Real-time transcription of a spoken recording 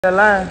That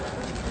line.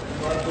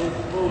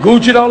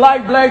 Gucci don't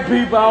like black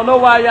people. I don't know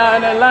why y'all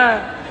in that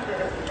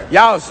line.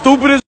 Y'all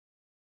stupid as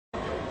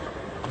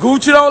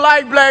Gucci don't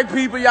like black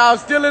people. Y'all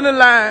still in the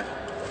line.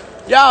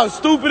 Y'all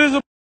stupid as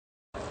a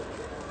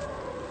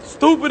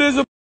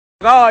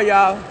all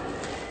y'all.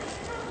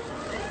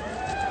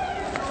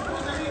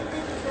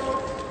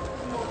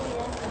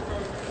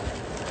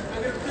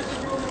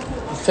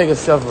 Let's take a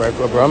selfie right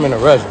quick, bro. I'm in a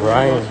rush, bro.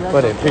 I ain't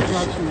for that picture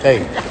shit.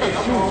 Hey.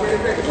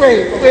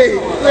 Wait.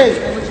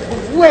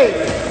 Wait,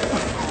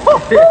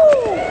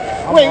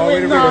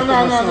 no.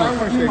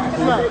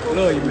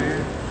 Love you,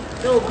 man.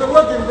 Yo, good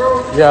looking, bro.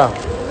 Yeah.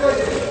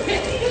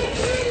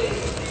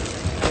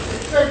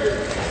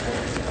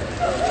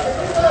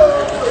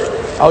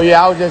 Oh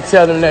yeah, I was just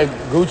telling them that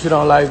Gucci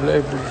don't like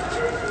black people.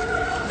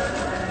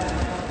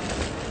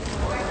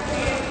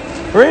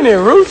 Rennie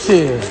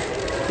Rucci,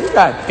 you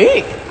got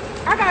thick.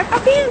 I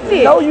been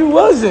thick. No, you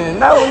wasn't.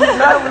 Not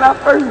when I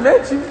first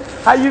met you.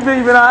 How you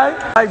been,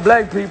 alright? Like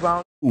black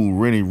people. Ooh,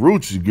 Rennie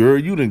Rucci, girl,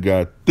 you done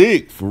got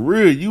thick. For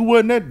real, you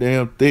wasn't that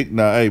damn thick.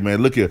 Nah, hey,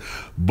 man, look here.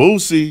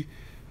 Boosie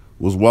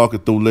was walking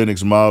through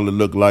Lenox Mall, it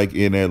looked like,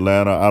 in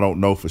Atlanta. I don't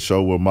know for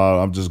sure what mall.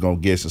 I'm just going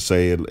to guess and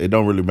say it. It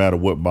don't really matter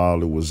what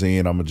mall it was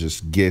in. I'm going to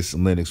just guess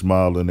Lenox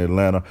Mall in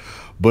Atlanta.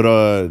 But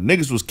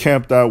niggas was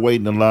camped out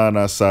waiting in line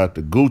outside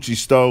the Gucci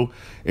store.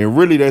 And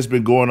really that's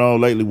been going on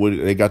lately where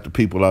they got the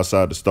people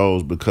outside the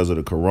stores because of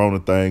the corona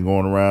thing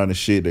going around and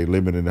shit. They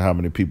limited how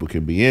many people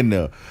can be in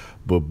there.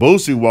 But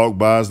Boosie walked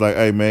by and was like,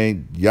 hey,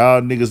 man, y'all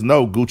niggas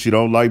know Gucci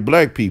don't like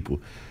black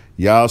people.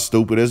 Y'all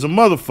stupid as a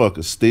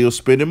motherfucker, still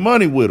spending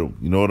money with them.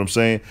 You know what I'm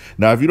saying?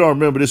 Now, if you don't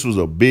remember, this was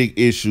a big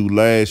issue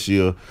last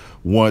year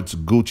once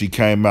Gucci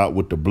came out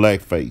with the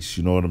blackface.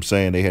 You know what I'm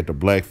saying? They had the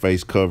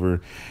blackface cover.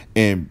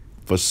 And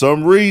for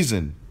some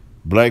reason,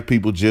 black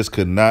people just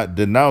could not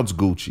denounce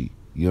Gucci.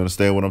 You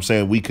understand what I'm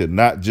saying? We could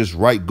not just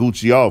write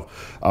Gucci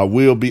off. I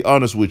will be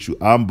honest with you.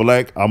 I'm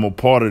black. I'm a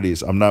part of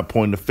this. I'm not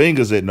pointing the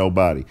fingers at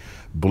nobody.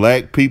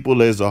 Black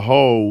people as a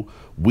whole,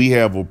 we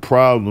have a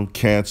problem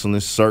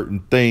canceling certain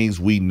things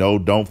we know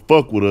don't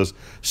fuck with us,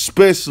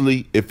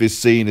 especially if it's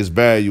seen as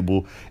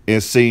valuable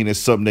and seen as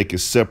something that can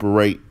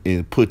separate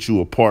and put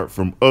you apart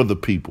from other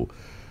people.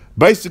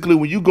 Basically,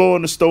 when you go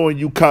in the store and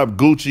you cop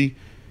Gucci,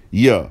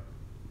 yeah,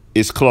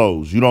 it's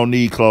clothes. You don't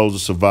need clothes to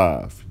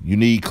survive. You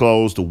need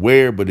clothes to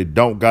wear, but it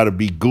don't got to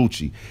be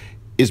Gucci.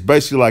 It's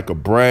basically like a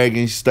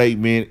bragging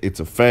statement.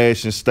 It's a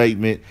fashion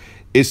statement.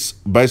 It's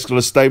basically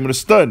a statement of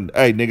stunting.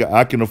 Hey, nigga,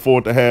 I can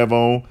afford to have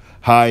on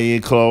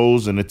high-end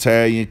clothes and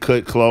Italian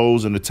cut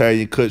clothes and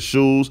Italian cut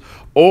shoes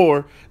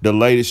or the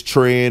latest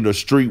trend or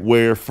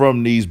streetwear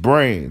from these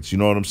brands. You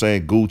know what I'm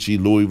saying?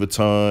 Gucci, Louis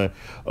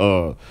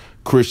Vuitton,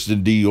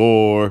 Christian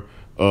Dior,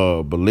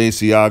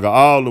 Balenciaga,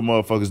 all the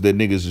motherfuckers that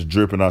niggas is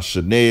dripping out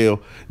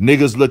Chanel.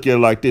 Niggas look at it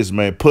like this,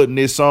 man. Putting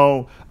this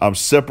on, I'm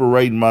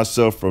separating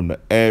myself from the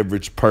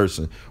average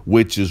person,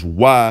 which is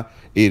why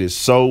it is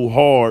so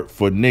hard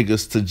for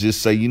niggas to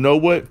just say, you know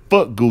what,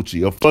 fuck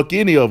Gucci or fuck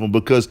any of them,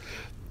 because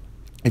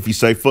if you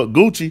say fuck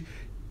Gucci,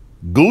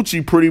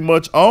 Gucci pretty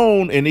much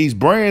owned, and these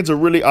brands are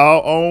really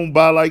all owned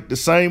by like the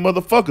same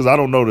motherfuckers. I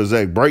don't know the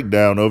exact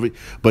breakdown of it,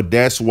 but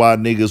that's why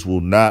niggas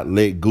will not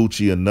let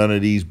Gucci or none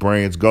of these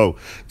brands go.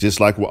 Just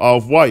like with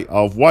Off-White.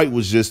 Off-White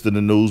was just in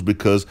the news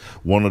because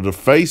one of the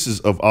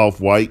faces of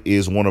Off-White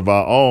is one of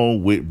our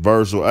own with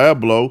Virgil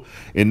Abloh,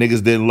 and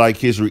niggas didn't like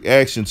his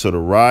reaction to the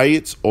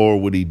riots or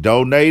what he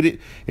donated,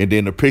 and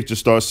then the picture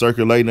started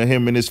circulating of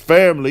him and his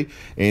family,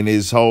 and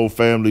his whole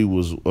family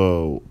was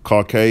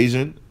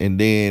Caucasian, and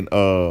then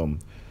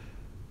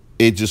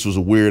it just was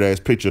a weird ass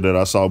picture that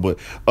I saw. But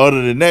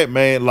other than that,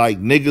 man,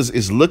 like niggas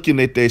is looking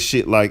at that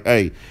shit like,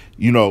 hey,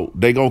 you know,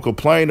 they gonna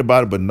complain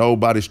about it, but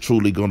nobody's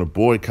truly gonna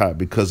boycott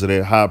because of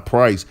that high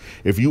price.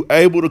 If you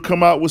able to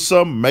come out with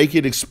something, make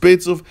it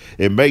expensive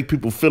and make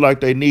people feel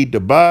like they need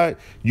to buy it,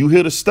 you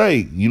here to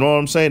stay. You know what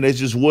I'm saying? That's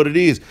just what it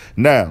is.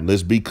 Now,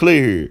 let's be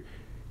clear here.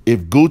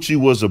 If Gucci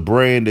was a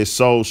brand that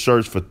sold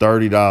shirts for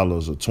 $30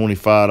 or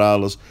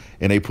 $25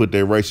 and they put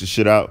their racist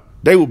shit out,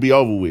 they would be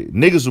over with.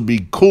 Niggas would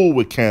be cool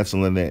with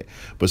canceling that.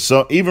 But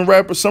some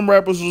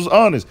rappers was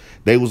honest.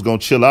 They was going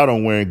to chill out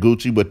on wearing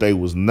Gucci, but they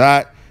was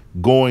not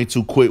going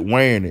to quit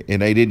wearing it,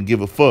 and they didn't give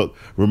a fuck.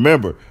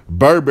 Remember,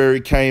 Burberry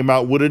came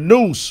out with a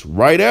noose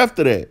right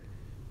after that.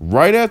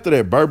 Right after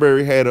that,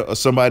 Burberry had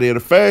somebody at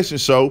a fashion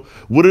show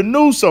with a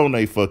noose on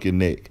their fucking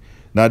neck.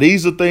 Now,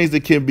 these are things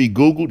that can be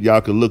Googled.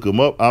 Y'all can look them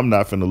up. I'm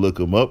not finna look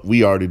them up.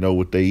 We already know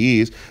what they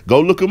is.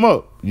 Go look them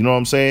up. You know what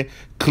I'm saying?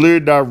 Clear,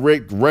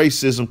 direct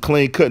racism,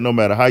 clean cut, no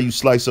matter how you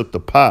slice up the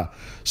pie.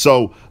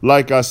 So,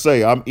 like I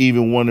say, I'm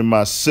even one in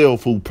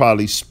myself who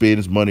probably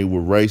spends money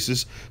with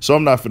racists. So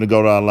I'm not finna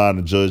go down the line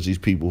and judge these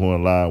people who are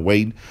in line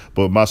waiting.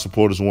 But my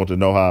supporters want to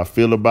know how I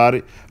feel about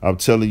it. I'm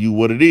telling you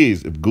what it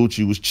is. If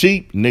Gucci was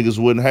cheap, niggas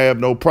wouldn't have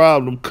no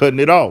problem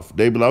cutting it off.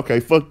 They'd be like, okay,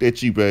 fuck that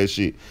cheap ass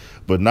shit.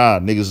 But nah,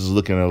 niggas is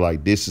looking at it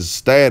like, this is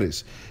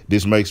status.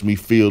 This makes me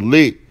feel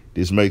lit.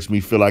 This makes me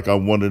feel like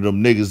I'm one of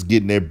them niggas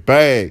getting that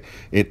bag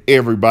and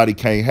everybody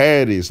can't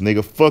have this.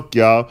 Nigga, fuck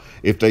y'all.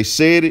 If they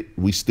said it,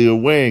 we still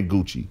wearing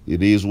Gucci.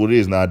 It is what it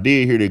is. Now, I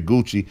did hear that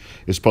Gucci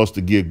is supposed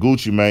to give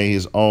Gucci Mane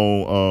his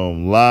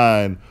own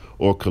line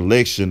or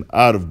collection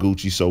out of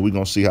Gucci, so we're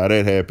going to see how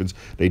that happens.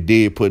 They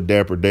did put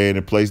Dapper Dan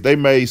in place. They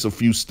made some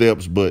few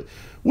steps, but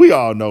we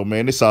all know,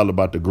 man, it's all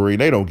about the green.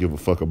 They don't give a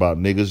fuck about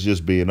niggas,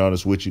 just being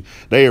honest with you.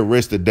 They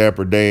arrested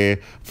Dapper Dan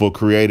for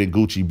creating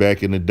Gucci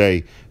back in the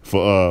day,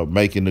 for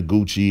making the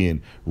Gucci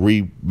and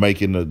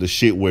remaking the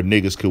shit where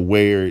niggas could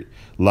wear it,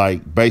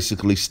 like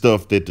basically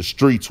stuff that the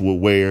streets would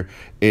wear.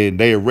 And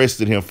they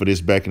arrested him for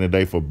this back in the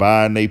day for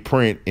buying they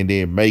print and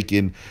then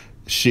making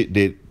shit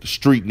that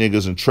street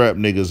niggas and trap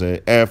niggas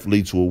and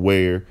athletes will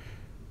wear.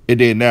 And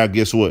then now,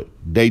 guess what?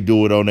 They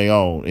do it on their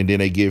own, and then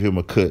they give him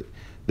a cut.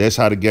 That's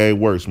how the game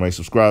works, man.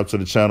 Subscribe to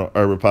the channel,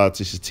 Urban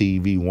Politicians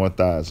TV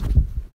 1000.